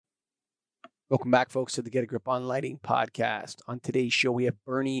Welcome back, folks, to the Get a Grip on Lighting podcast. On today's show, we have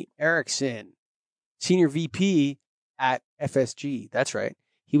Bernie Erickson, Senior VP at FSG. That's right.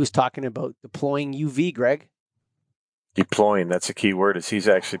 He was talking about deploying UV, Greg. Deploying, that's a key word, is he's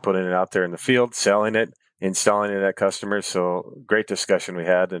actually putting it out there in the field, selling it, installing it at customers. So great discussion we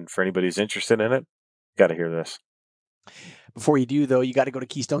had. And for anybody who's interested in it, got to hear this. Before you do, though, you got to go to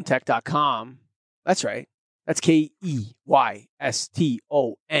KeystoneTech.com. That's right. That's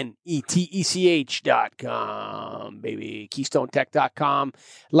KeystoneTech.com, baby. KeystoneTech.com.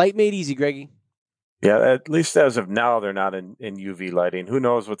 Light made easy, Greggy. Yeah, at least as of now, they're not in UV lighting. Who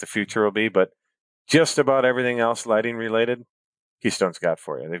knows what the future will be, but just about everything else lighting related, Keystone's got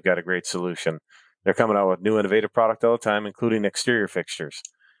for you. They've got a great solution. They're coming out with new innovative product all the time, including exterior fixtures.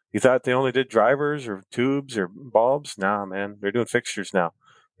 You thought they only did drivers or tubes or bulbs? Nah, man, they're doing fixtures now.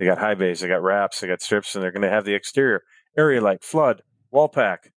 They got high bays, they got wraps, they got strips, and they're going to have the exterior, area light, flood, wall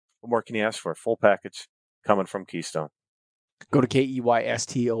pack. What more can you ask for? Full package coming from Keystone. Go to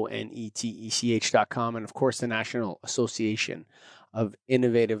KeystoneTech.com and, of course, the National Association of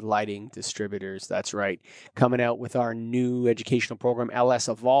Innovative Lighting Distributors. That's right. Coming out with our new educational program, LS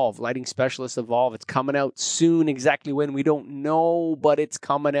Evolve, Lighting Specialist Evolve. It's coming out soon. Exactly when, we don't know, but it's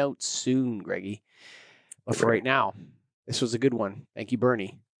coming out soon, Greggy. But for right now, this was a good one. Thank you,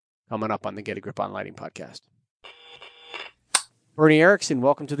 Bernie. Coming up on the Get a Grip on Lighting podcast. Bernie Erickson,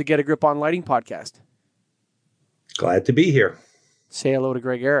 welcome to the Get a Grip on Lighting podcast. Glad to be here. Say hello to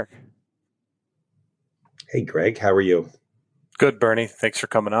Greg Eric. Hey, Greg, how are you? Good, Bernie. Thanks for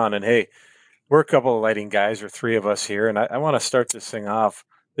coming on. And hey, we're a couple of lighting guys, or three of us here, and I want to start this thing off.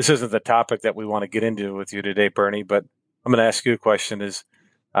 This isn't the topic that we want to get into with you today, Bernie, but I'm going to ask you a question is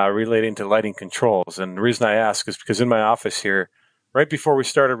relating to lighting controls. And the reason I ask is because in my office here, right before we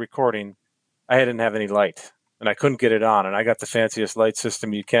started recording, I didn't have any light, and I couldn't get it on. And I got the fanciest light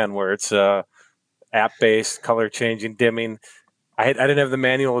system you can, where it's app-based, color-changing, dimming. I didn't have the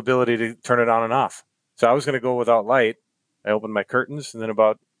manual ability to turn it on and off. So I was going to go without light. I opened my curtains, and then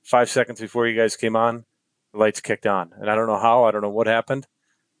about 5 seconds before you guys came on, the lights kicked on. And I don't know how, I don't know what happened,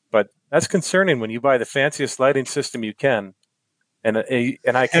 but that's concerning when you buy the fanciest lighting system you can, and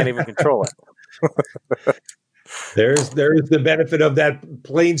I can't even control it. There's the benefit of that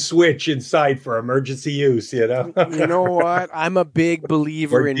plain switch inside for emergency use, you know. You know what? I'm a big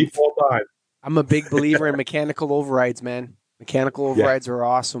believer in mechanical overrides, man. Mechanical overrides are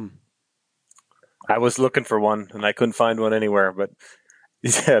awesome. I was looking for one, and I couldn't find one anywhere. But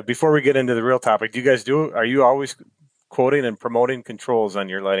yeah, before we get into the real topic, are you always quoting and promoting controls on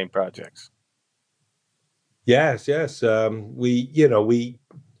your lighting projects? Yes. We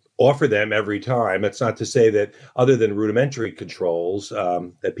offer them every time. It's not to say that other than rudimentary controls,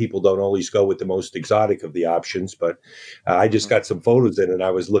 that people don't always go with the most exotic of the options. But I just got some photos in, and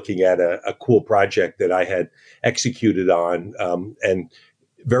I was looking at a cool project that I had executed on, and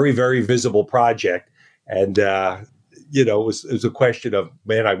very, very visible project. And, it was a question of,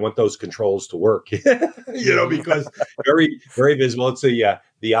 man, I want those controls to work, because very, very visible. It's the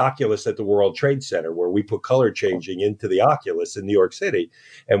Oculus at the World Trade Center, where we put color changing into the Oculus in New York City.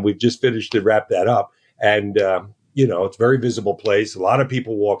 And we've just finished to wrap that up. And, it's a very visible place. A lot of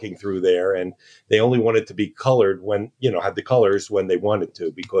people walking through there, and they only want it to be colored when, had the colors when they wanted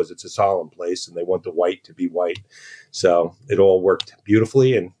to, because it's a solemn place and they want the white to be white. So it all worked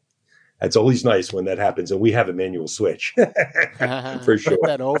beautifully, and it's always nice when that happens, and we have a manual switch for sure.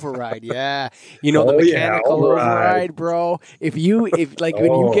 That override, yeah. The mechanical override, bro. When you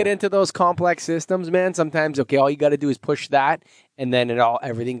get into those complex systems, man, sometimes all you got to do is push that, and then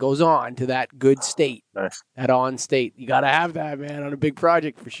everything goes on to that good state, nice. That on state. You got to have that, man, on a big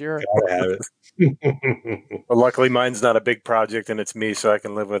project for sure. Gotta have it. Well, luckily mine's not a big project, and it's me, so I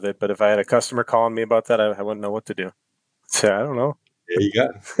can live with it. But if I had a customer calling me about that, I wouldn't know what to do. So I don't know. There you go.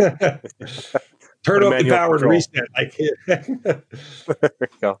 Turn off the power and reset. I can't. There you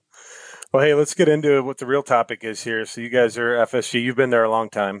go. Well, hey, let's get into what the real topic is here. So you guys are FSG. You've been there a long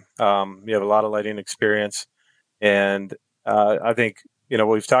time. You have a lot of lighting experience. And I think,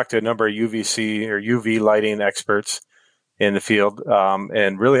 we've talked to a number of UVC or UV lighting experts in the field,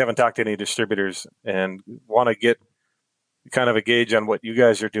 and really haven't talked to any distributors, and want to get kind of a gauge on what you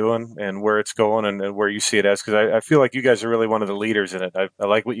guys are doing and where it's going and where you see it as, because I feel like you guys are really one of the leaders in it. I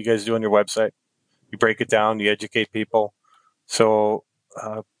like what you guys do on your website. You break it down, you educate people. So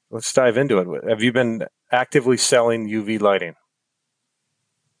let's dive into it. Have you been actively selling UV lighting?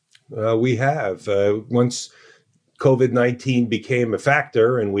 We have. Once COVID-19 became a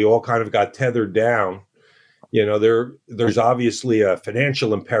factor and we all kind of got tethered down, there's obviously a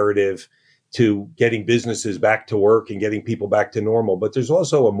financial imperative to getting businesses back to work and getting people back to normal. But there's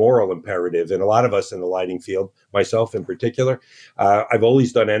also a moral imperative. And a lot of us in the lighting field, myself in particular, I've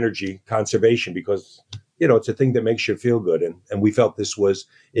always done energy conservation because, it's a thing that makes you feel good. And we felt this was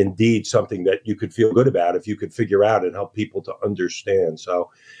indeed something that you could feel good about if you could figure out and help people to understand. So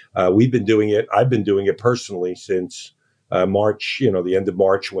we've been doing it. I've been doing it personally since March, the end of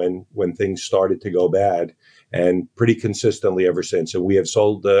March when things started to go bad, and pretty consistently ever since. And we have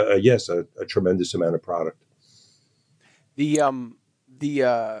sold, a tremendous amount of product. The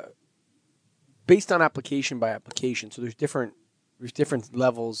based on application by application, so there's different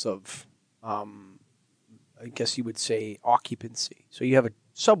levels of I guess you would say occupancy. So you have a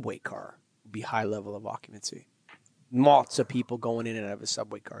subway car, would be high level of occupancy. Lots of people going in and out of a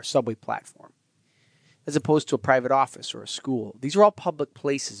subway car, subway platform, as opposed to a private office or a school. These are all public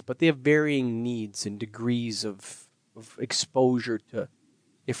places, but they have varying needs and degrees of exposure to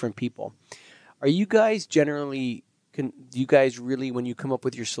different people. Are you guys generally, do you guys really, when you come up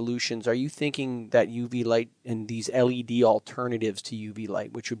with your solutions, are you thinking that UV light and these LED alternatives to UV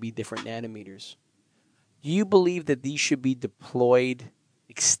light, which would be different nanometers, do you believe that these should be deployed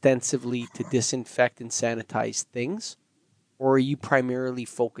extensively to disinfect and sanitize things? Or are you primarily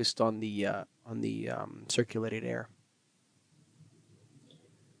focused on the circulated air?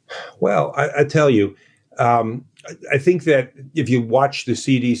 Well, I tell you, I think that if you watch the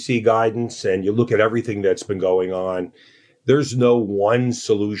CDC guidance and you look at everything that's been going on, there's no one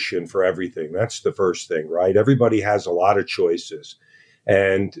solution for everything. That's the first thing, right? Everybody has a lot of choices.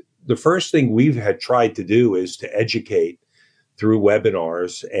 And the first thing we've had tried to do is to educate through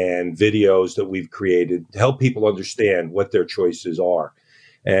webinars and videos that we've created to help people understand what their choices are.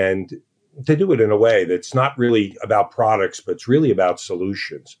 And to do it in a way that's not really about products, but it's really about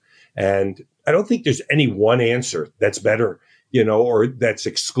solutions. And I don't think there's any one answer that's better, or that's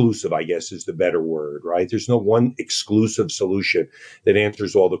exclusive, I guess is the better word, right? There's no one exclusive solution that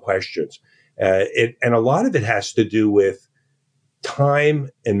answers all the questions. And a lot of it has to do with time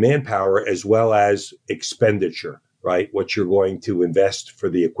and manpower as well as expenditure, right? What you're going to invest for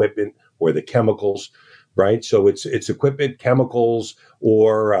the equipment or the chemicals, right? So it's equipment, chemicals,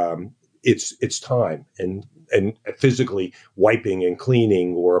 or it's time and physically wiping and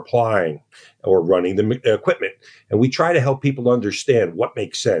cleaning or applying or running the equipment. And we try to help people understand what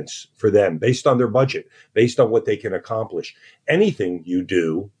makes sense for them based on their budget, based on what they can accomplish. Anything you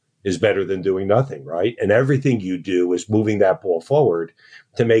do is better than doing nothing, right? And everything you do is moving that ball forward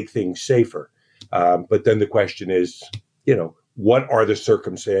to make things safer. But then the question is, what are the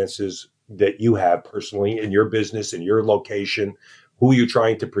circumstances that you have personally in your business, in your location? Who are you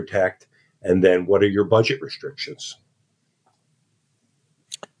trying to protect? And then what are your budget restrictions?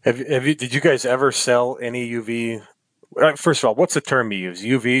 Did you guys ever sell any UV? First of all, what's the term you use?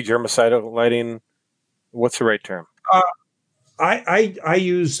 UV, germicidal lighting? What's the right term? I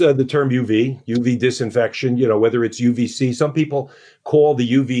use the term UV disinfection, whether it's UVC. Some people call the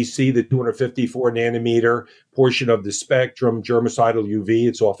UVC, the 254 nanometer portion of the spectrum, germicidal UV.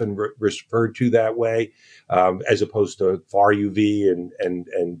 It's often referred to that way, as opposed to far UV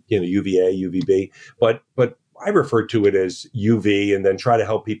and UVA, UVB. But I refer to it as UV and then try to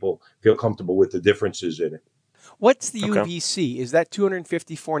help people feel comfortable with the differences in it. What's the UVC? Is that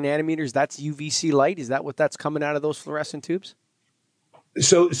 254 nanometers? That's UVC light? Is that what that's coming out of those fluorescent tubes?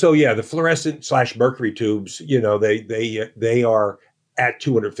 So yeah, the fluorescent / mercury tubes, they are at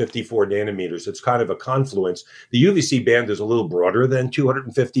 254 nanometers. It's kind of a confluence. The UVC band is a little broader than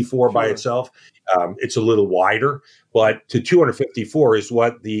 254 by itself. It's a little wider, but to 254 is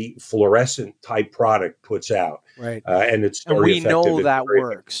what the fluorescent type product puts out. Right. And it's and we know that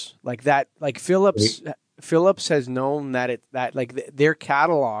works like that. Like Philips has known that their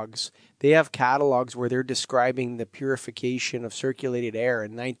catalogs. They have catalogs where they're describing the purification of circulated air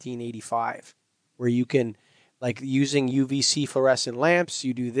in 1985, where you can, like using UVC fluorescent lamps,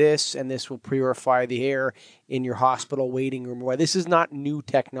 you do this, and this will purify the air in your hospital waiting room. This is not new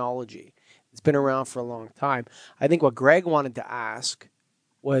technology. It's been around for a long time. I think what Greg wanted to ask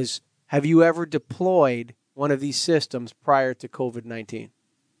was, have you ever deployed one of these systems prior to COVID-19?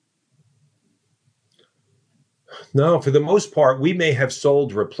 No, for the most part, we may have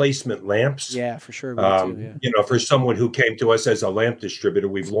sold replacement lamps. Yeah, for sure. Me too, for someone who came to us as a lamp distributor,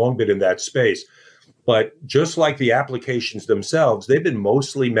 we've long been in that space. But just like the applications themselves, they've been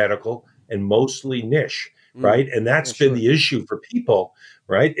mostly medical and mostly niche, right? And that's been the issue for people,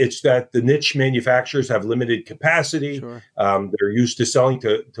 right? It's that the niche manufacturers have limited capacity. Sure. They're used to selling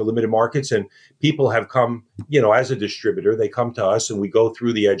to limited markets, and people have come, as a distributor, they come to us and we go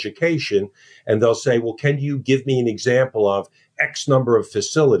through the education and they'll say, well, can you give me an example of X number of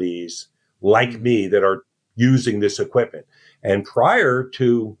facilities like me that are using this equipment. And prior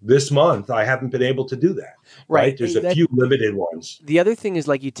to this month, I haven't been able to do that. Right? There's a few limited ones. The other thing is,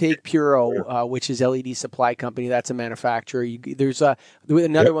 like, you take Puro, which is LED supply company. That's a manufacturer. There's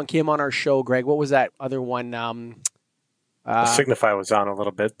another one came on our show, Greg. What was that other one? Signify was on a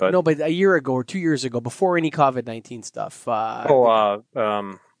little bit, but no, but a year ago or 2 years ago, before any COVID-19 stuff.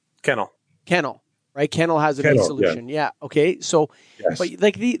 Kennel, right? Kennel has a big solution. Yeah. Okay. So, but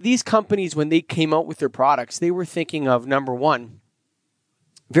like these companies, when they came out with their products, they were thinking of, number one,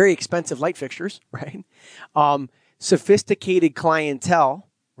 very expensive light fixtures, right? Sophisticated clientele,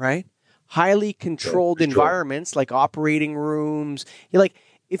 right? Highly controlled environments like operating rooms. Like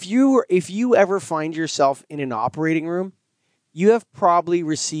if you ever find yourself in an operating room, you have probably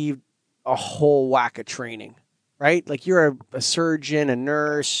received a whole whack of training, right? Like you're a surgeon, a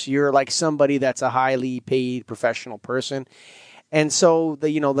nurse, you're like somebody that's a highly paid professional person. And so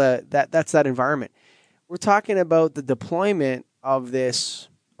that's that environment. We're talking about the deployment of this.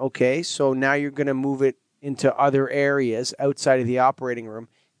 Okay, so now you're going to move it into other areas outside of the operating room.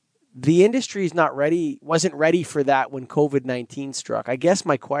 The industry wasn't ready for that when COVID-19 struck. I guess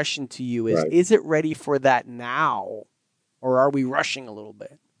my question to you is it ready for that now, or are we rushing a little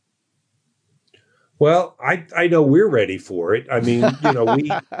bit? Well, I know we're ready for it. I mean,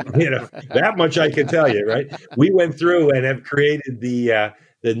 that much I can tell you, right? We went through and have created the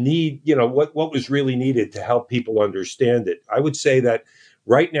need, what was really needed to help people understand it. I would say that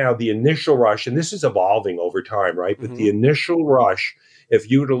right now, the initial rush, and this is evolving over time, right? But the initial rush, if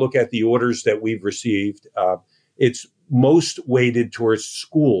you were to look at the orders that we've received, it's most weighted towards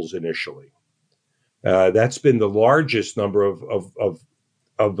schools initially. That's been the largest number of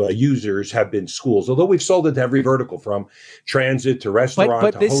users have been schools, although we've sold it to every vertical from transit to restaurant.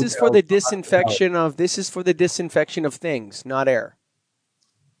 But this is for the disinfection of things, not air.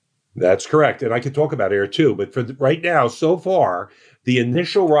 That's correct. And I could talk about air too. But for right now, so far, the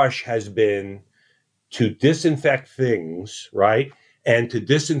initial rush has been to disinfect things, right? And to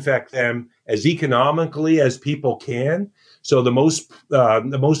disinfect them as economically as people can. So the most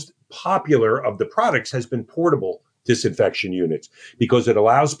popular of the products has been portable disinfection units because it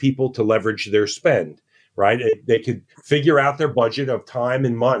allows people to leverage their spend, right? They can figure out their budget of time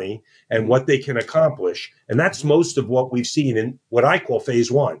and money and what they can accomplish. And that's most of what we've seen in what I call phase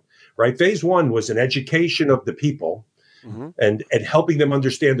one. Right. Phase one was an education of the people and helping them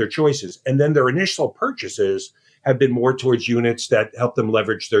understand their choices. And then their initial purchases have been more towards units that help them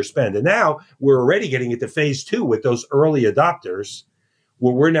leverage their spend. And now we're already getting into phase two with those early adopters,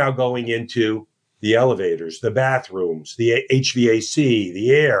 where we're now going into the elevators, the bathrooms, the HVAC, the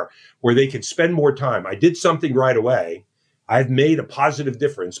air, where they can spend more time. I did something right away. I've made a positive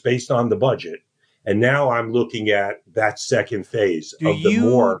difference based on the budget. And now I'm looking at that second phase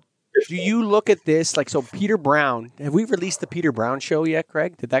Do you look at this like, so Peter Brown, have we released the Peter Brown show yet,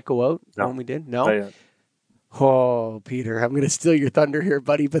 Craig? Did that go out when we did? No? Oh, Peter, I'm going to steal your thunder here,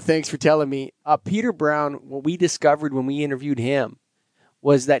 buddy, but thanks for telling me. Peter Brown, what we discovered when we interviewed him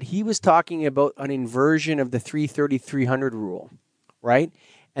was that he was talking about an inversion of the 330-300 rule, right?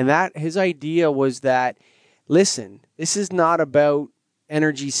 And that his idea was that, listen, this is not about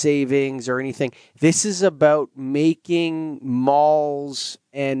energy savings or anything. This is about making malls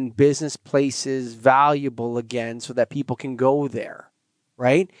and business places valuable again so that people can go there,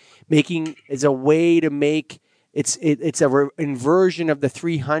 right? Making is a way to make it's a inversion of the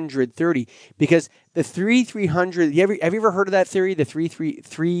 330 because the 300. Have you ever heard of that theory? The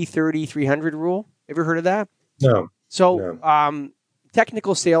 330-300 rule. Ever heard of that? No. So,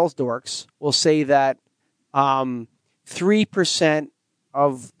 technical sales dorks will say that 3%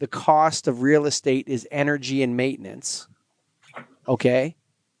 of the cost of real estate is energy and maintenance. Okay.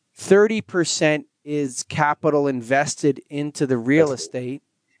 30% is capital invested into the real estate,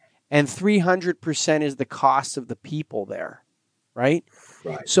 and 300% is the cost of the people there. Right?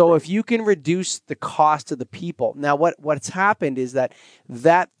 So if you can reduce the cost of the people. Now, what's happened is that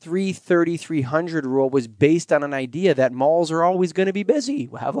 330-300 rule was based on an idea that malls are always going to be busy.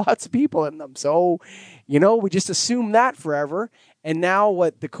 We'll have lots of people in them. So, we just assume that forever. And now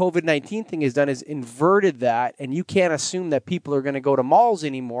what the COVID-19 thing has done is inverted that. And you can't assume that people are going to go to malls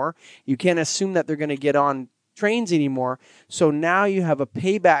anymore. You can't assume that they're going to get on trains anymore. So now you have a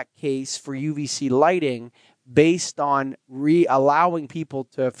payback case for UVC lighting based on allowing people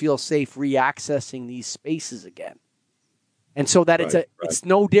to feel safe reaccessing these spaces again. And so that it's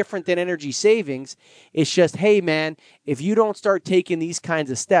no different than energy savings. It's just, hey, man, if you don't start taking these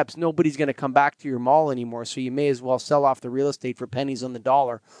kinds of steps, nobody's going to come back to your mall anymore. So you may as well sell off the real estate for pennies on the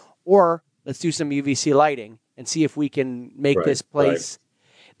dollar. Or let's do some UVC lighting and see if we can make this place.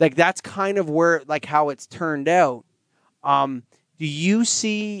 like that's kind of where like how it's turned out. Do you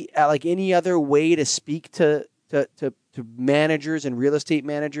see like any other way to speak to managers and real estate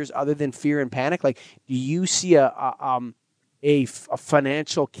managers other than fear and panic? Like, do you see a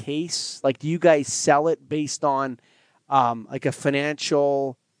financial case? Like, do you guys sell it based on like a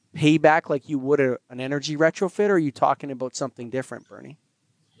financial payback like you would an energy retrofit, or are you talking about something different, Bernie?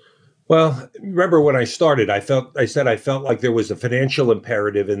 Well, remember when I started, I said I felt like there was a financial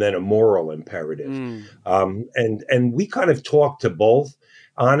imperative and then a moral imperative, Mm. and we kind of talked to both,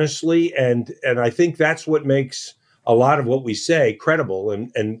 honestly, and I think that's what makes a lot of what we say credible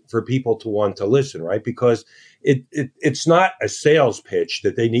and for people to want to listen, right? Because it's not a sales pitch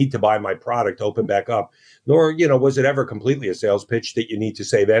that they need to buy my product, open back up, nor was it ever completely a sales pitch that you need to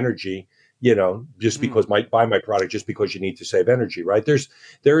save energy. Just because buy my product just because you need to save energy, right?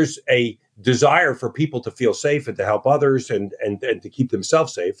 There's a desire for people to feel safe and to help others and to keep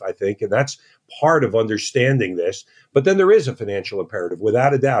themselves safe, I think. And that's part of understanding this. But then there is a financial imperative,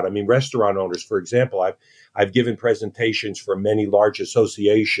 without a doubt. I mean, restaurant owners, for example, I've given presentations for many large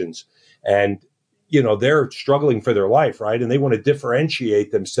associations, and they're struggling for their life, right? And they want to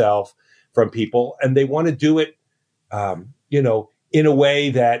differentiate themselves from people, and they want to do it in a way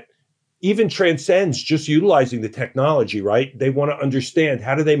that even transcends just utilizing the technology, right? They want to understand,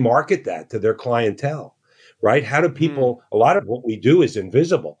 how do they market that to their clientele, right? How do people, a lot of what we do is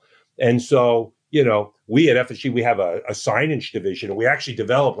invisible. And so, we at FSG, we have a signage division, and we actually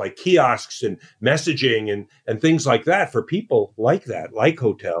develop like kiosks and messaging and things like that for people like that, like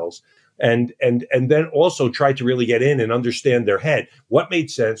hotels. And then also try to really get in and understand their head. What made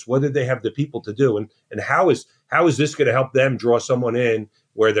sense? What did they have the people to do? And how is this going to help them draw someone in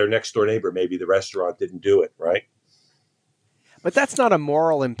where their next door neighbor, maybe the restaurant, didn't do it, right? But that's not a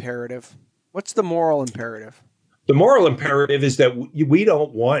moral imperative. What's the moral imperative? The moral imperative is that we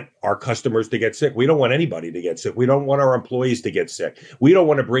don't want our customers to get sick. We don't want anybody to get sick. We don't want our employees to get sick. We don't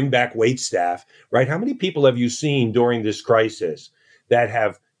want to bring back wait staff, right? How many people have you seen during this crisis that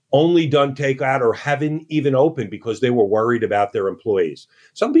have only done takeout or haven't even opened because they were worried about their employees?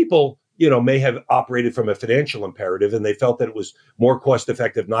 Some people, may have operated from a financial imperative, and they felt that it was more cost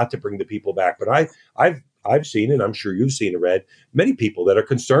effective not to bring the people back. But I've seen, and I'm sure you've seen and read, many people that are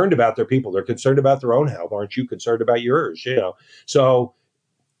concerned about their people. They're concerned about their own health. Aren't you concerned about yours? So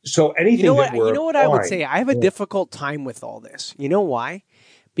anything what I would say? I have a difficult time with all this. You know why?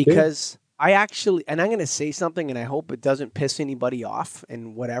 Because I actually, and I'm going to say something, and I hope it doesn't piss anybody off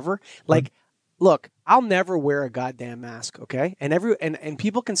and whatever. Like, look, I'll never wear a goddamn mask, okay? And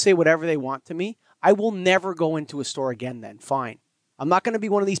people can say whatever they want to me. I will never go into a store again then. Fine. I'm not going to be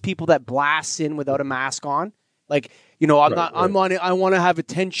one of these people that blasts in without a mask on. Like, I want to have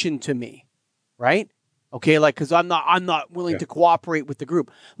attention to me, right? Okay, like, because I'm not willing to cooperate with the group.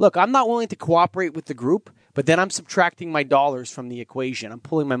 Look, I'm not willing to cooperate with the group, but then I'm subtracting my dollars from the equation. I'm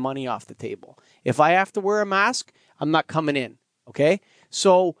pulling my money off the table. If I have to wear a mask, I'm not coming in, okay?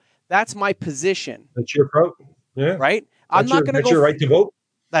 So that's my position. That's your vote. Yeah. Right? I'm not going to go. That's your right to vote.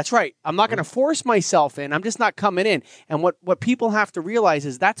 That's right. I'm not going to force myself in. I'm just not coming in. And what people have to realize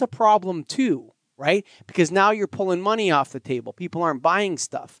is that's a problem too, right? Because now you're pulling money off the table. People aren't buying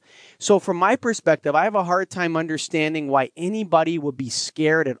stuff. So from my perspective, I have a hard time understanding why anybody would be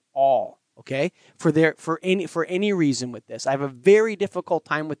scared at all. Okay, for any reason with this, I have a very difficult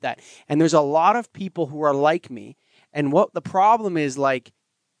time with that. And there's a lot of people who are like me. And what the problem is, like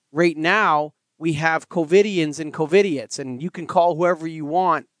right now, we have COVIDians and COVIDiots, and you can call whoever you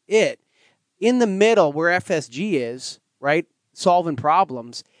want it. In the middle, where FSG is, right, solving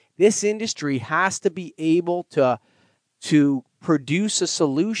problems, this industry has to be able to produce a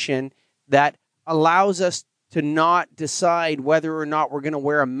solution that allows us to not decide whether or not we're going to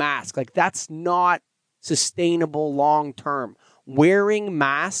wear a mask. Like, that's not sustainable long term. Wearing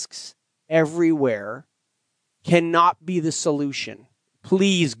masks everywhere cannot be the solution.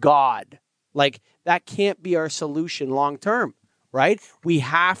 Please, God. Like, that can't be our solution long term, right? We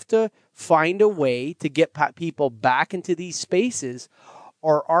have to find a way to get people back into these spaces,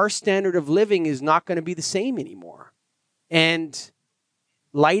 or our standard of living is not going to be the same anymore. And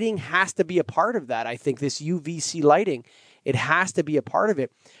lighting has to be a part of that. I think this UVC lighting, it has to be a part of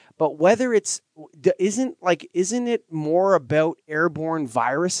it. But whether isn't it more about airborne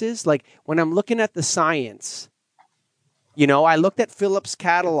viruses? Like, when I'm looking at the science, I looked at Philips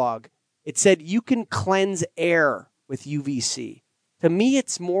catalog. It said you can cleanse air with UVC. To me,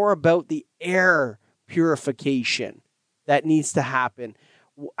 it's more about the air purification that needs to happen.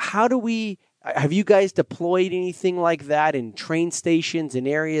 Have you guys deployed anything like that in train stations, in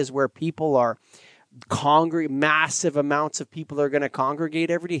areas where people are massive amounts of people are going to congregate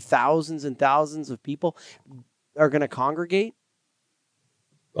every day. Thousands and thousands of people are going to congregate.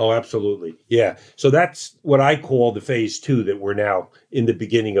 Oh, absolutely. Yeah. So that's what I call the phase 2 that we're now in the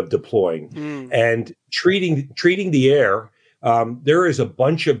beginning of deploying. And treating the air. There is a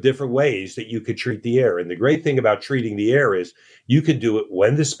bunch of different ways that you could treat the air. And the great thing about treating the air is you can do it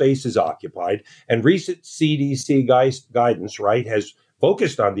when the space is occupied. And recent CDC guidance, right, has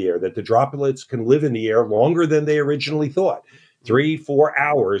focused on the air, that the droplets can live in the air longer than they originally thought. 3-4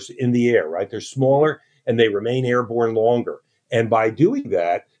 hours in the air, right? They're smaller and they remain airborne longer. And by doing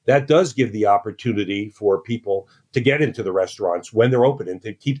that, that does give the opportunity for people to get into the restaurants when they're open and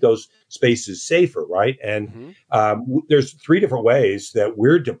to keep those spaces safer, right? And there's 3 different ways that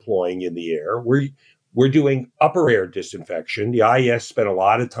we're deploying in the air. We're doing upper air disinfection. The IES spent a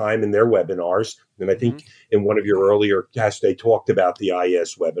lot of time in their webinars, and I think in one of your earlier tests they talked about the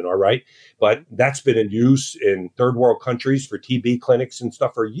IES webinar, right? But that's been in use in third world countries for TB clinics and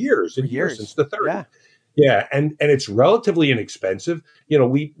stuff for years and years since the 30s. Yeah. Yeah, and it's relatively inexpensive. You know,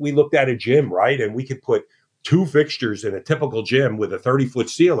 we looked at a gym, right? And we could put 2 fixtures in a typical gym with a 30-foot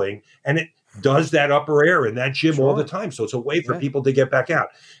ceiling, and it does that upper air in that gym all the time. So it's a way for people to get back out.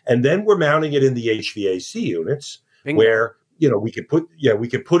 And then we're mounting it in the HVAC units where, you know, we could put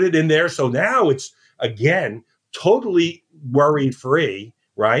it in there. So now it's, again, totally worry free,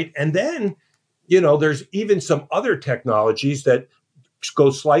 right? And then, you know, there's even some other technologies that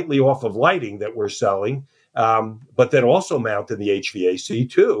go slightly off of lighting that we're selling, but that also mount in the HVAC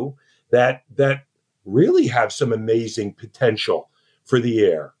too, that really have some amazing potential for the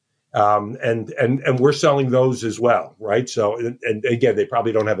air. And we're selling those as well, right? So, and again, they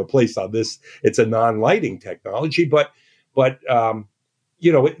probably don't have a place on this. It's a non-lighting technology, but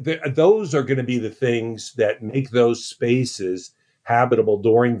you know, those are going to be the things that make those spaces habitable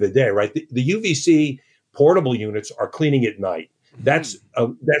during the day, right? The UVC portable units are cleaning at night. That's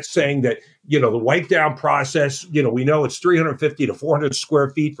saying that, you know, the wipe down process, you know, we know it's 350 to 400 square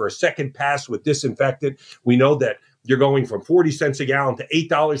feet for a second pass with disinfectant. We know that you're going from 40 cents a gallon to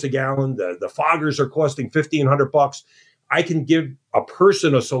 $8 a gallon. The foggers are costing $1,500. I can give a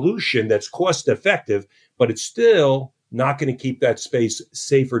person a solution that's cost effective, but it's still not going to keep that space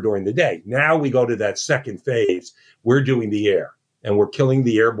safer during the day. Now we go to that second phase. We're doing the air, and we're killing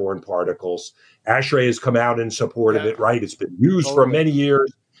the airborne particles. ASHRAE has come out in support of it, right? It's been used for many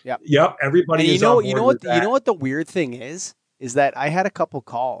years. Yep. Everybody is on board with that. You know what the weird thing is that I had a couple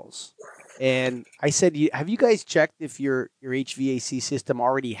calls, and I said, have you guys checked if your HVAC system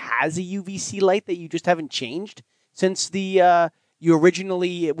already has a UVC light that you just haven't changed since it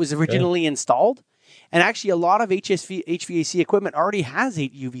was originally installed? And actually, a lot of HVAC equipment already has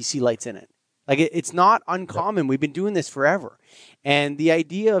 8 UVC lights in it. Like it's not uncommon. We've been doing this forever. And the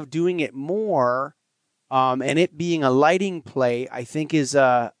idea of doing it more and it being a lighting play, I think is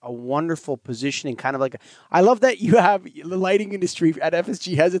a wonderful positioning. Kind of like, I love that you have the lighting industry at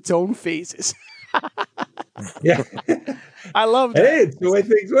FSG has its own phases. Yeah. I love that. Hey, it's the way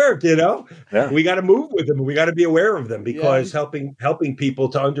things work, you know? Yeah. We got to move with them. We got to be aware of them because helping people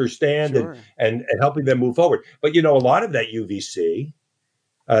to understand and helping them move forward. But, you know, a lot of that UVC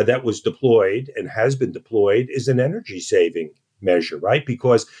that was deployed and has been deployed is an energy saving measure, right?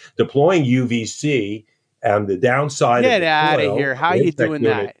 Because deploying UVC and the downside Get out of here. How are you doing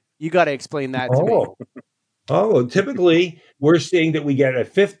that? You got to explain that to me. Oh, typically we're seeing that we get a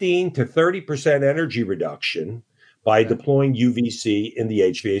 15 to 30% energy reduction by deploying UVC in the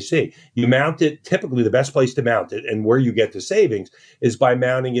HVAC. You mount it, typically the best place to mount it and where you get the savings is by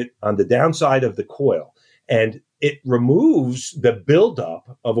mounting it on the downside of the coil. And it removes the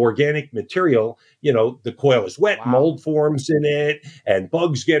buildup of organic material. You know, the coil is wet, mold forms in it, and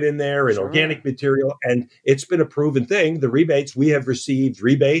bugs get in there, and organic material. And it's been a proven thing. The rebates, we have received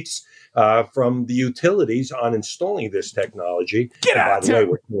rebates from the utilities on installing this technology. Get out! By the way,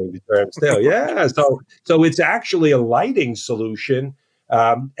 we're doing the term still. Yeah. So it's actually a lighting solution,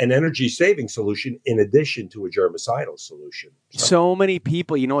 an energy saving solution in addition to a germicidal solution. So many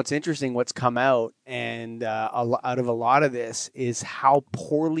people, you know, it's interesting what's come out and out of a lot of this is how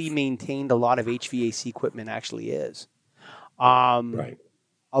poorly maintained a lot of HVAC equipment actually is. Right.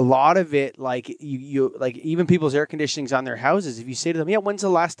 A lot of it, like you like even people's air conditionings on their houses, if you say to them, when's the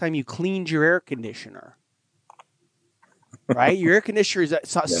last time you cleaned your air conditioner? Right? Your air conditioner is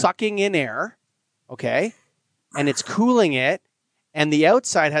sucking in air, okay? And it's cooling it. And the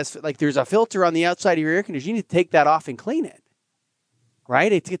outside has, like, there's a filter on the outside of your air conditioner. You need to take that off and clean it,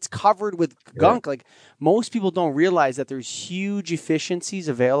 right? It's covered with gunk. Like, most people don't realize that there's huge efficiencies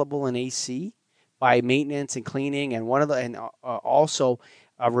available in AC by maintenance and cleaning. And also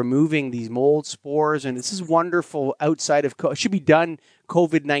removing these mold spores, and this is wonderful outside of it should be done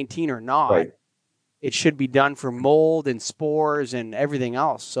COVID-19 or not. Right. It should be done for mold and spores and everything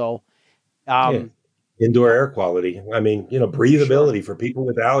else. So, Yeah. Indoor air quality. I mean, breathability for people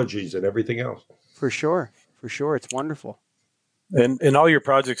with allergies and everything else. For sure. It's wonderful. And in all your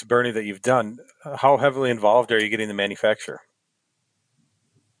projects, Bernie, that you've done, how heavily involved are you getting the manufacturer?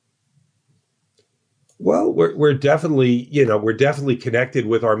 Well, we're definitely, we're definitely connected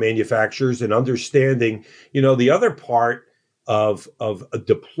with our manufacturers and understanding, the other part of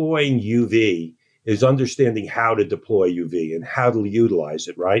deploying UV is understanding how to deploy UV and how to utilize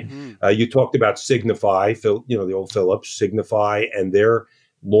it, right? Mm-hmm. You talked about Signify, the old Philips, Signify, and their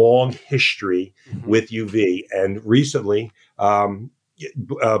long history with UV. And recently, Boston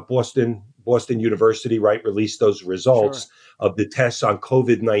University, right, released those results of the tests on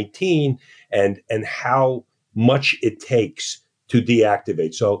COVID-19 and how much it takes to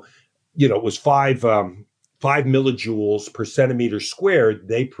deactivate. So, it was 5 millijoules per centimeter squared.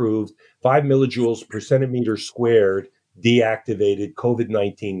 They proved 5 millijoules per centimeter squared deactivated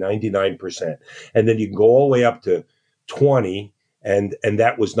COVID-19 99%. And then you can go all the way up to 20, and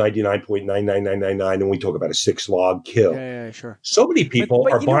that was 99.99999, and we talk about a 6-log kill. Yeah, sure. So many people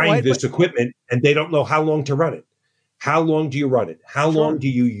are buying this equipment, and they don't know how long to run it. How long do you run it? How long do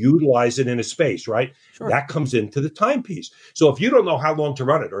you utilize it in a space, right? Sure. That comes into the timepiece. So if you don't know how long to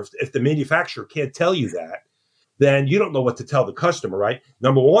run it, or if the manufacturer can't tell you that, then you don't know what to tell the customer, right?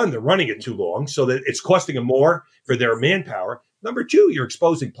 Number one, they're running it too long, so that it's costing them more for their manpower. Number two, you're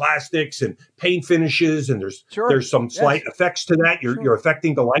exposing plastics and paint finishes, and there's some slight effects to that. You're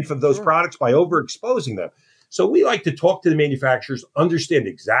affecting the life of those products by overexposing them. So we like to talk to the manufacturers, understand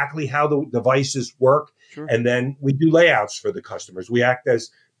exactly how the devices work, and then we do layouts for the customers. We act as,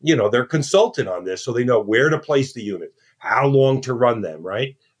 their consultant on this, so they know where to place the unit, how long to run them,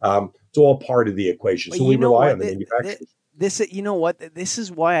 right? It's all part of the equation. So we rely on the manufacturers. This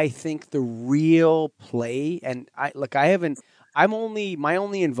is why I think the real play, and my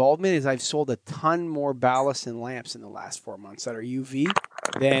only involvement is I've sold a ton more ballast and lamps in the last 4 months that are UV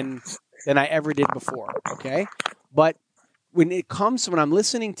than I ever did before. Okay. But when I'm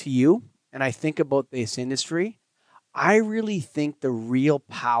listening to you and I think about this industry, I really think the real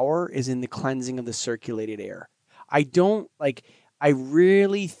power is in the cleansing of the circulated air. I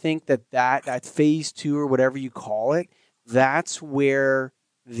really think that phase 2 or whatever you call it, that's where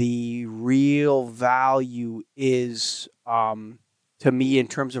the real value is, to me, in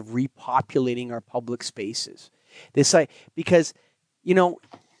terms of repopulating our public spaces. Because,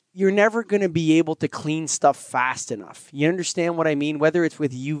 you're never going to be able to clean stuff fast enough. You understand what I mean? Whether it's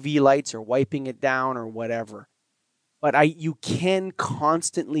with UV lights or wiping it down or whatever. But you can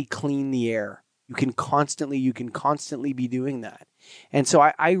constantly clean the air. You can constantly be doing that. And so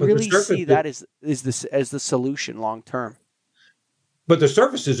I really see that as the solution long term. But the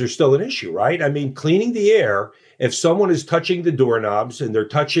surfaces are still an issue, right? I mean, cleaning the air, if someone is touching the doorknobs and they're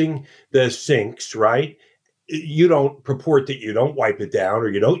touching the sinks, right? You don't purport that you don't wipe it down or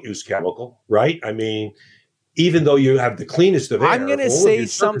you don't use chemical, right? I mean, even though you have the cleanest of air. I'm going to say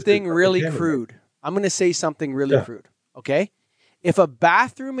something really crude. Okay? If a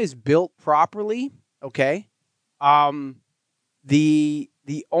bathroom is built properly, okay, the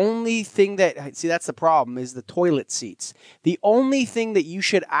only thing that's the problem is the toilet seats. The only thing that you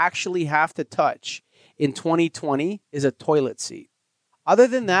should actually have to touch in 2020 is a toilet seat. Other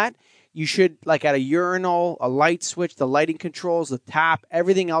than that, you should, like at a urinal, a light switch, the lighting controls, the tap,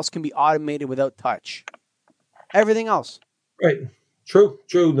 everything else can be automated without touch. Everything else. Right. True.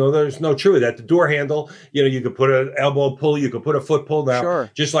 No, there's no true that. The door handle, you could put an elbow pull, you could put a foot pull. Now,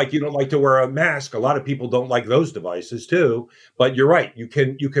 just like you don't like to wear a mask, a lot of people don't like those devices too. But you're right. You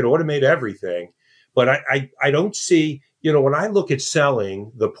can automate everything. But I don't see, when I look at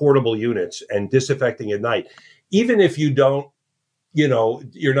selling the portable units and disinfecting at night, even if you don't,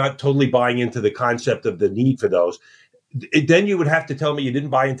 you're not totally buying into the concept of the need for those, then you would have to tell me you didn't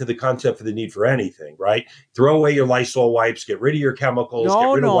buy into the concept for the need for anything, right? Throw away your Lysol wipes, get rid of your chemicals.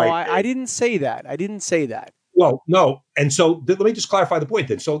 I didn't say that. Well, no. And so let me just clarify the point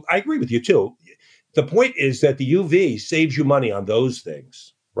then. So I agree with you too. The point is that the UV saves you money on those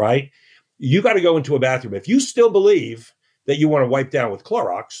things, right? You got to go into a bathroom. If you still believe that you want to wipe down with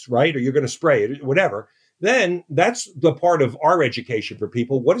Clorox, right? Or you're going to spray it, whatever, then that's the part of our education for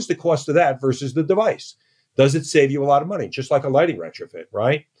people. What is the cost of that versus the device? Does it save you a lot of money? Just like a lighting retrofit,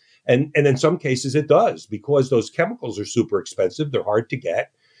 right? And in some cases it does, because those chemicals are super expensive. They're hard to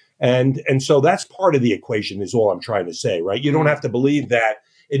get. And so that's part of the equation is all I'm trying to say, right? You don't have to believe that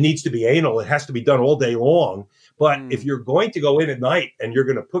it needs to be anal. It has to be done all day long. But if you're going to go in at night and you're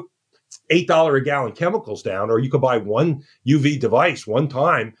going to put $8 a gallon chemicals down, or you could buy one UV device one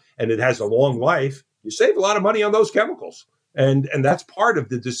time and it has a long life, you save a lot of money on those chemicals. And that's part of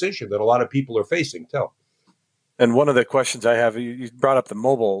the decision that a lot of people are facing too. And one of the questions I have, you brought up the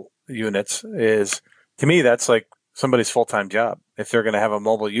mobile units, is to me, that's like somebody's full-time job. If they're going to have a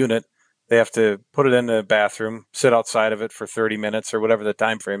mobile unit, they have to put it in the bathroom, sit outside of it for 30 minutes or whatever the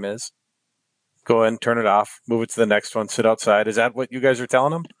time frame is, go in, turn it off, move it to the next one, sit outside. Is that what you guys are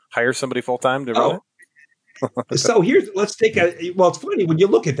telling them? Hire somebody full-time to run it? So let's take it's funny when you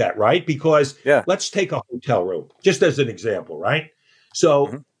look at that, right? Because let's take a hotel room, just as an example, right?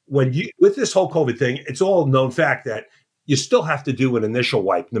 So with this whole COVID thing, it's all known fact that you still have to do an initial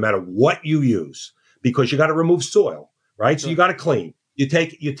wipe no matter what you use, because you got to remove soil, right? So you got to clean. You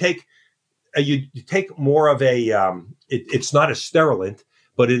take more of a, it's not a sterilant,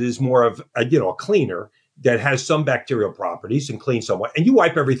 but it is more of a cleaner that has some bacterial properties and clean somewhat, and you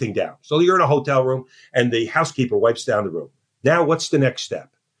wipe everything down. So you're in a hotel room and the housekeeper wipes down the room. Now, what's the next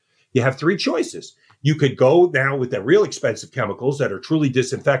step? You have three choices. You could go now with the real expensive chemicals that are truly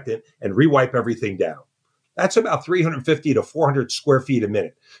disinfectant and rewipe everything down. That's about 350 to 400 square feet a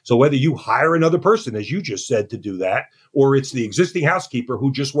minute. So whether you hire another person, as you just said, to do that, or it's the existing housekeeper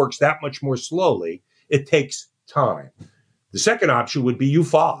who just works that much more slowly, it takes time. The second option would be you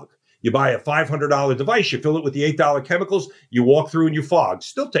fog. You buy a $500 device, you fill it with the $8 chemicals, you walk through and you fog.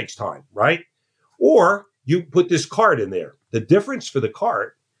 Still takes time, right? Or you put this cart in there. The difference for the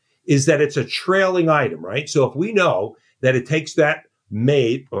cart is that it's a trailing item, right? So if we know that it takes that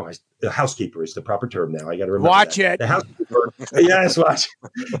maid, the housekeeper is the proper term now. I got to remember. Watch that. it. The housekeeper. Yes, watch.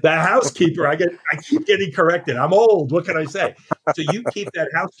 The housekeeper. I keep getting corrected. I'm old. What can I say? So you keep that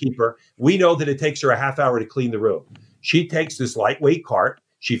housekeeper. We know that it takes her a half hour to clean the room. She takes this lightweight cart.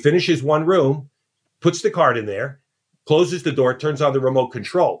 She finishes one room, puts the cart in there, closes the door, turns on the remote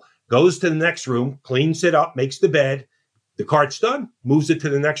control, goes to the next room, cleans it up, makes the bed. The cart's done, moves it to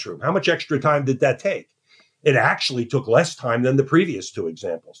the next room. How much extra time did that take? It actually took less time than the previous two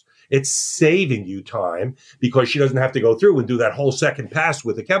examples. It's saving you time because she doesn't have to go through and do that whole second pass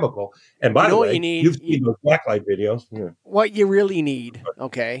with the chemical. And by the way, you've seen those blacklight videos. Yeah. What you really need,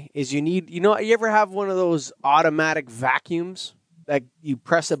 is you ever have one of those automatic vacuums that you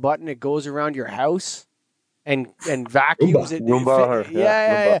press a button, it goes around your house and vacuums it? Roomba.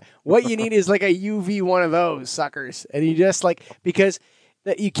 Yeah. What you need is like a UV one of those suckers. And you just because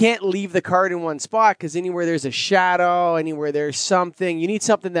that you can't leave the cart in one spot, because anywhere there's a shadow, anywhere there's something, you need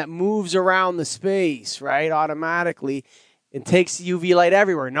something that moves around the space, right? Automatically. It takes UV light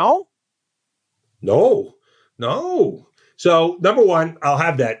everywhere. No. So number one, I'll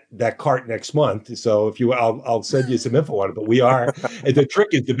have that cart next month. So if I'll send you some info on it. But the trick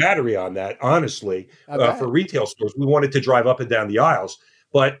is the battery on that. Honestly, for retail stores, we wanted to drive up and down the aisles.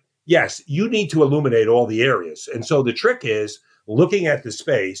 But yes, you need to illuminate all the areas. And so the trick is looking at the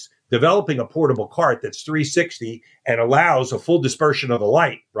space, developing a portable cart that's 360 and allows a full dispersion of the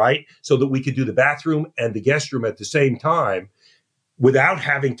light, right? So that we could do the bathroom and the guest room at the same time without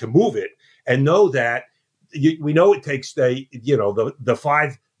having to move it, and know that we know it takes the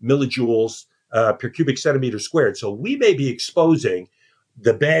 5 millijoules per cubic centimeter squared. So we may be exposing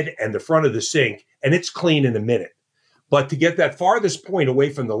the bed and the front of the sink, and it's clean in a minute. But to get that farthest point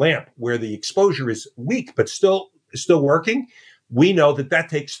away from the lamp where the exposure is weak but still working, we know that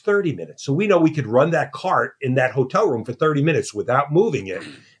takes 30 minutes. So we know we could run that cart in that hotel room for 30 minutes without moving it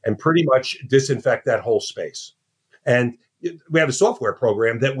and pretty much disinfect that whole space. And we have a software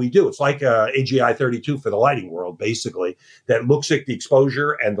program that we do. It's like AGI 32 for the lighting world, basically, that looks at the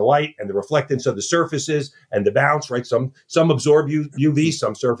exposure and the light and the reflectance of the surfaces and the bounce, right? Some absorb UV,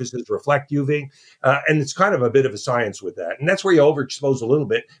 some surfaces reflect UV. And it's kind of a bit of a science with that. And that's where you overexpose a little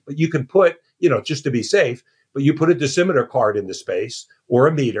bit, but you can put, just to be safe, but you put a dosimeter card in the space or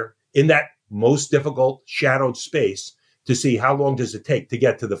a meter in that most difficult shadowed space to see how long does it take to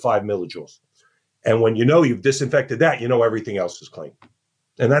get to the 5 millijoules. And when you've disinfected that, everything else is clean.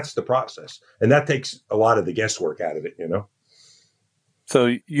 And that's the process. And that takes a lot of the guesswork out of it,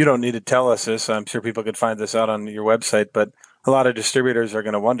 So you don't need to tell us this. I'm sure people could find this out on your website, but a lot of distributors are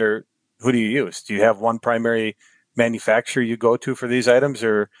going to wonder, who do you use? Do you have one primary manufacturer you go to for these items,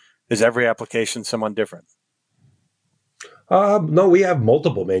 or is every application someone different? No, we have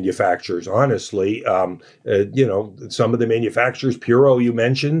multiple manufacturers, honestly. Some of the manufacturers, Puro, you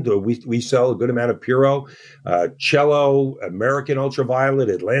mentioned, we sell a good amount of Puro, Cello, American Ultraviolet,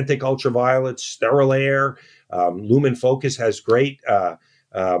 Atlantic Ultraviolet, Sterile Air, Lumen Focus has great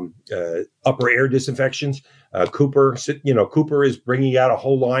upper air disinfections. Cooper is bringing out a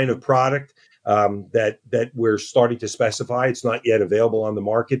whole line of product that we're starting to specify. It's not yet available on the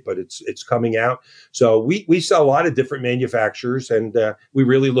market, but it's coming out. So we sell a lot of different manufacturers, and we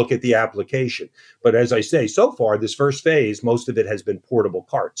really look at the application. But as I say, so far this first phase, most of it has been portable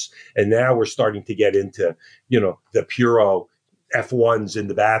carts, and now we're starting to get into the Puro F1s in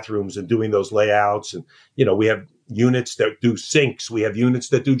the bathrooms and doing those layouts, and we have units that do sinks, we have units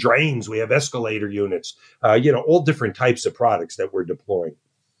that do drains, we have escalator units, all different types of products that we're deploying.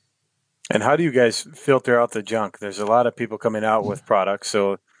 And how do you guys filter out the junk? There's a lot of people coming out with products.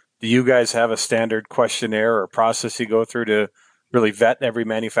 So do you guys have a standard questionnaire or process you go through to really vet every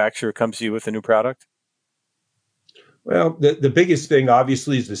manufacturer who comes to you with a new product? Well, the biggest thing,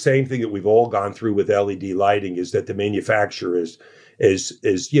 obviously, is the same thing that we've all gone through with LED lighting, is that the manufacturer is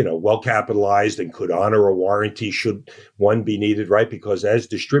well capitalized and could honor a warranty should one be needed, right? Because as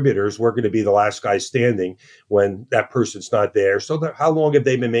distributors, we're going to be the last guy standing when that person's not there. So how long have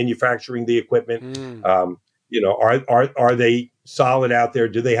they been manufacturing the equipment? Are they solid out there?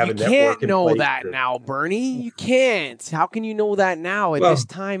 Do they have a network in place? You can't know that now, Bernie. You can't. How can you know that now at this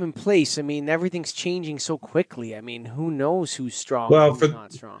time and place? I mean, everything's changing so quickly. I mean, who knows who's strong and who's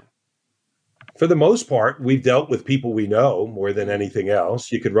not strong? For the most part, we've dealt with people we know more than anything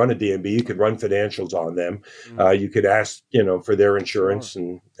else. You could run a DMB, you could run financials on them. You could ask, for their insurance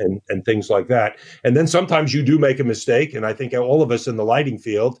and things like that. And then sometimes you do make a mistake. And I think all of us in the lighting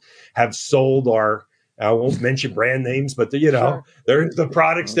field have sold I won't mention brand names, but they're the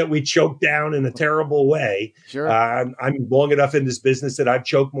products that we choke down in a terrible way. Sure. I'm long enough in this business that I've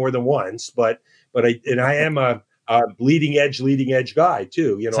choked more than once, but I am a leading edge guy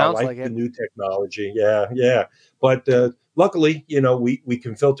too. I like the new technology. Yeah. But luckily, we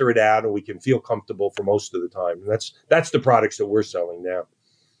can filter it out and we can feel comfortable for most of the time. And that's the products that we're selling now.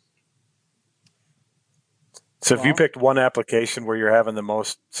 So if you picked one application where you're having the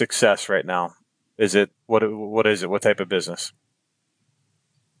most success right now, is it what is it? What type of business?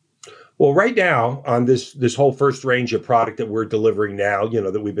 Well, right now on this whole first range of product that we're delivering now,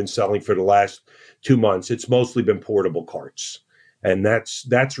 that we've been selling for the last 2 months, it's mostly been portable carts, and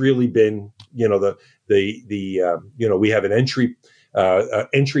that's really been we have an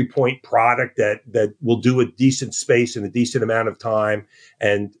entry point product that will do a decent space in a decent amount of time,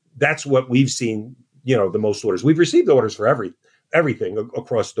 and that's what we've seen. The most orders we've received orders for everything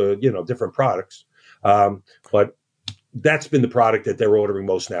across the different products, but that's been the product that they're ordering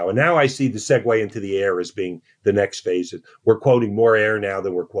most now. And now I see the segue into the air as being the next phase. We're quoting more air now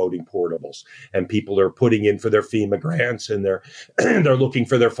than we're quoting portables. And people are putting in for their FEMA grants, and they're looking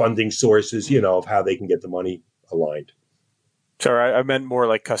for their funding sources, of how they can get the money aligned. Sorry, I meant more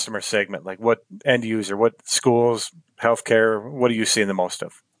like customer segment, like what end user, what schools, healthcare, what are you seeing the most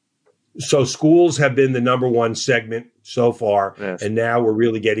of? So schools have been the number one segment so far, yes. And now we're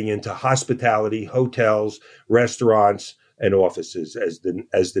really getting into hospitality, hotels, restaurants, and offices as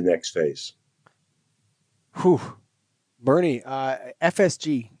the next phase. Whew. Bernie,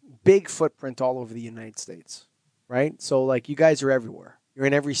 FSG, big footprint all over the United States, right? So like you guys are everywhere. You're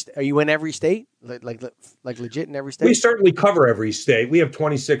in every. Are you in every state? Like legit in every state? We certainly cover every state. We have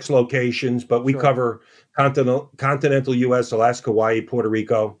 26 locations, but we cover continental U.S., Alaska, Hawaii, Puerto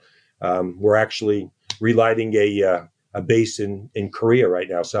Rico. We're actually relighting a base in Korea right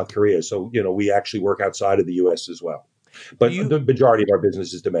now, South Korea. So, we actually work outside of the U.S. as well. But the majority of our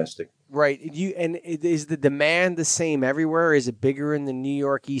business is domestic. Right. Is the demand the same everywhere? Is it bigger in the New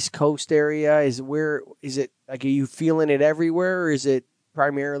York East Coast area? Is it like, are you feeling it everywhere, or is it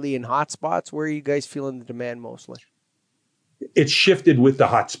primarily in hot spots? Where are you guys feeling the demand mostly? It's shifted with the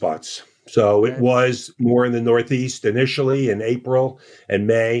hot spots. So it was more in the Northeast initially in April and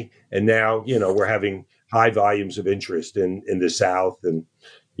May. And now, we're having high volumes of interest in the South and,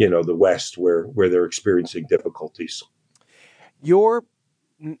 the West where they're experiencing difficulties. You're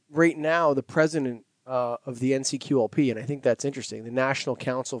right now the president of the NCQLP, and I think that's interesting, the National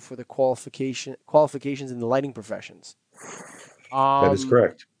Council for the Qualifications in the Lighting Professions. That is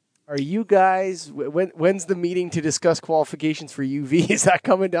correct. Are you guys, when's the meeting to discuss qualifications for UV? Is that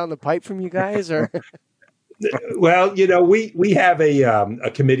coming down the pipe from you guys, or? Well, we have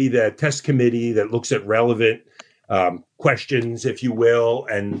a committee, the test committee, that looks at relevant questions, if you will,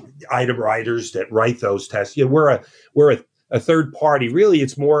 and item writers that write those tests. We're a third party. Really,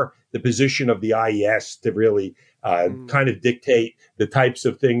 it's more the position of the IES to really kind of dictate the types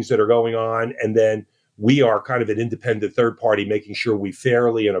of things that are going on, and then we are kind of an independent third party, making sure we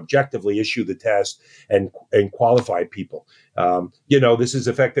fairly and objectively issue the test and qualify people. This has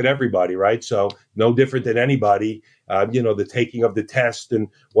affected everybody, right? So no different than anybody. The taking of the test and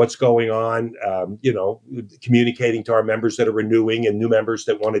what's going on, communicating to our members that are renewing and new members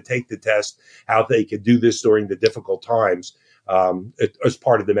that want to take the test, how they could do this during the difficult times, as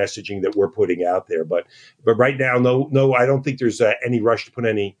part of the messaging that we're putting out there. But right now, no, I don't think there's any rush to put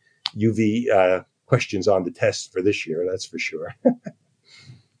any UV questions on the test for this year. That's for sure.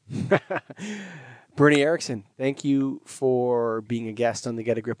 Bernie Erickson, thank you for being a guest on the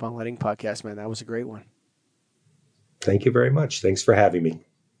Get a Grip on Lighting podcast, man. That was a great one. Thank you very much. Thanks for having me.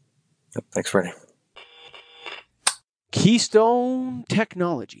 Thanks, Bernie. Keystone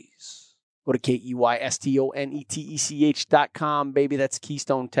Technologies. Go to KEYSTONETECH.com, baby. That's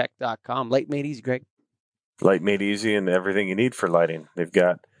KeystoneTech.com. Light made easy, Greg. Light made easy and everything you need for lighting. They've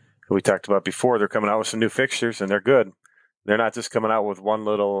got, who we talked about before, they're coming out with some new fixtures, and they're good. They're not just coming out with one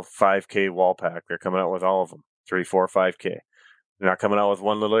little 5K wall pack. They're coming out with all of them, 3, 4, 5K. They're not coming out with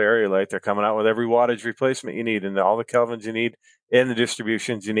one little area light. They're coming out with every wattage replacement you need and all the kelvins you need and the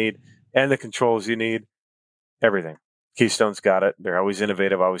distributions you need and the controls you need, everything. Keystone's got it. They're always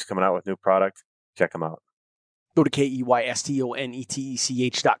innovative, always coming out with new product. Check them out. Go to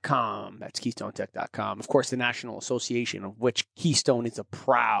KEYSTONETECH.com. That's KeystoneTech.com. Of course, the National Association, of which Keystone is a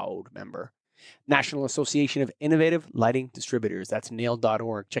proud member. National Association of Innovative Lighting Distributors. That's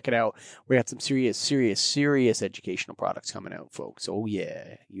nailed.org. Check it out. We got some serious educational products coming out, folks. Oh,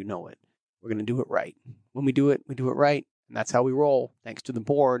 yeah, you know it. We're going to do it right. When we do it right. And that's how we roll. Thanks to the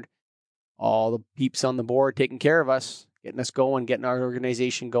board. All the peeps on the board taking care of us, getting us going, getting our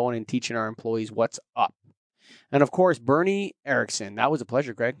organization going, and teaching our employees what's up. And, of course, Bernie Erickson. That was a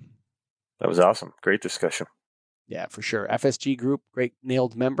pleasure, Greg. That was awesome. Great discussion. Yeah, for sure. FSG Group, great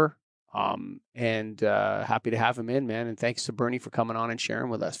nailed member. Happy to have him in, man. And thanks to Bernie for coming on and sharing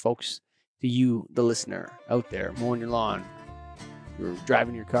with us, folks. To you, the listener out there, mowing your lawn, you're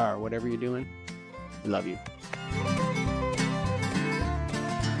driving your car, whatever you're doing, we love you.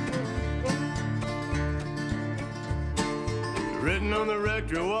 Written on the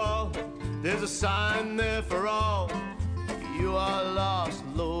rectory wall, there's a sign there for all. If you are lost,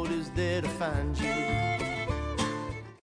 the Lord is there to find you.